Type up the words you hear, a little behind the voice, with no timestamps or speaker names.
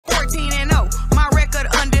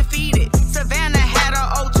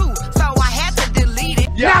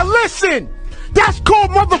listen. That's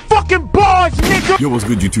called motherfucking bars, nigga. Yo, what's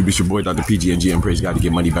good, YouTube? It's your boy, Dr. PG and GM. Praise God to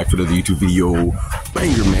get money back for another YouTube video.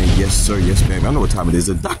 Banger, man. Yes, sir. Yes, ma'am. I know what time it is.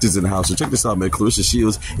 The doctor's in the house. So check this out, man. Claressa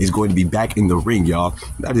Shields is going to be back in the ring, y'all.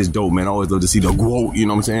 That is dope, man. I always love to see the GWOAT, you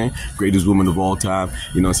know what I'm saying? Greatest woman of all time.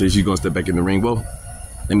 You know what I'm saying? She's going to step back in the ring. Well,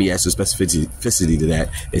 let me add some specificity to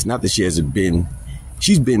that. It's not that she hasn't been...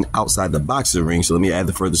 She's been outside the boxing ring, so let me add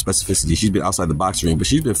the further specificity. She's been outside the boxing ring, but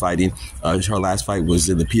she's been fighting. Her last fight was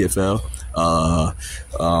in the PFL,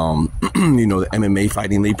 you know, the MMA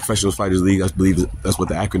fighting league, Professional Fighters League. I believe that's what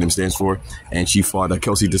the acronym stands for. And she fought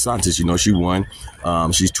Kelsey DeSantis. You know, she won.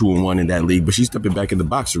 She's 2-1 in that league, but she's stepping back in the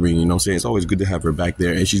boxing ring. You know what I'm saying? It's always good to have her back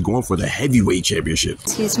there, and she's going for the heavyweight championship.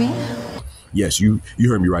 Excuse me? Yes, you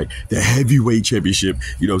heard me right. The heavyweight championship.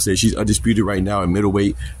 You know what I'm saying? She's undisputed right now in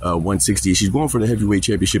middleweight, 160. She's going for the heavyweight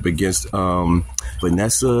championship against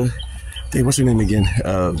Vanessa. Dang, what's her name again?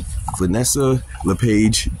 Vanessa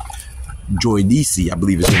Lepage-Joanisse, I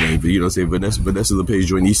believe is her name. But you know what I'm saying? Vanessa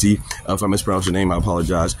Lepage-Joanisse. If I mispronounce her name, I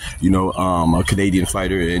apologize. You know, a Canadian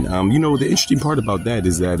fighter. And, you know, the interesting part about that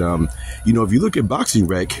is that, you know, if you look at Boxing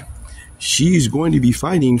Rec, she's going to be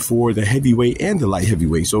fighting for the heavyweight and the light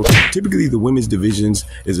heavyweight. So typically the women's divisions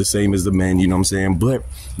is the same as the men, you know what I'm saying? But,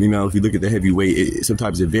 you know, if you look at the heavyweight,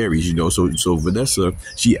 sometimes it varies, you know. So Vanessa,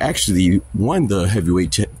 she actually won the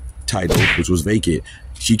heavyweight title, which was vacant.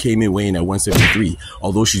 She came in weighing at 173,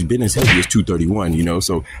 although she's been as heavy as 231, you know.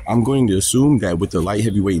 So I'm going to assume that with the light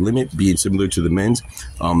heavyweight limit being similar to the men's,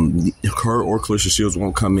 her or Claressa Shields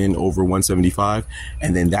won't come in over 175.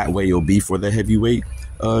 And then that way it'll be for the heavyweight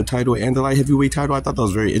title and the light heavyweight title. I thought that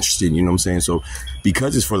was very interesting, you know what I'm saying? So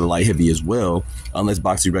because it's for the light heavy as well, unless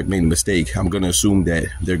Boxing Rec made a mistake, I'm going to assume that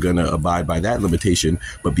they're going to abide by that limitation.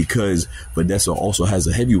 But because Vanessa also has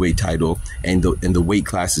a heavyweight title and the weight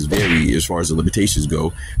classes vary as far as the limitations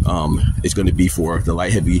go, it's going to be for the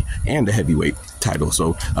light heavy and the heavyweight title.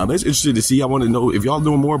 So it's interesting to see. I want to know if y'all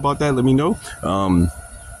know more about that. Let me know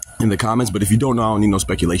in the comments. But if you don't know, I don't need no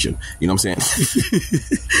speculation. You know what I'm saying?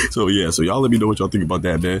 So yeah, so y'all let me know what y'all think about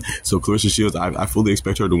that, man. So Claressa Shields, I fully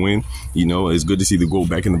expect her to win. You know, it's good to see the GWOAT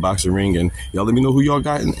back in the boxing ring, and y'all let me know who y'all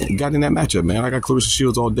got in that matchup, man. I got Claressa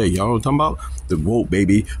Shields all day. Y'all know what I'm talking about? The GWOAT,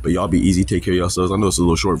 baby. But y'all be easy, take care of yourselves. I know it's a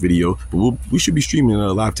little short video, but we should be streaming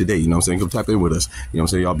live today. You know what I'm saying? Come tap in with us. You know what I'm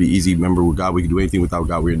saying? Y'all be easy. Remember, with God we can do anything, without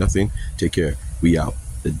God we're nothing. Take care. We out.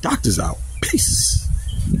 The doctor's out. Peace.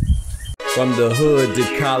 From the hood to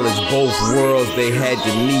college, both worlds they had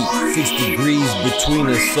to meet. 6 degrees between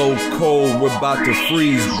us, so cold, we're about to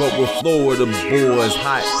freeze. But we're Florida boys,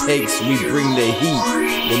 hot takes, we bring the heat.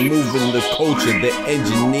 We're moving the culture, the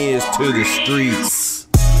engineers to the streets.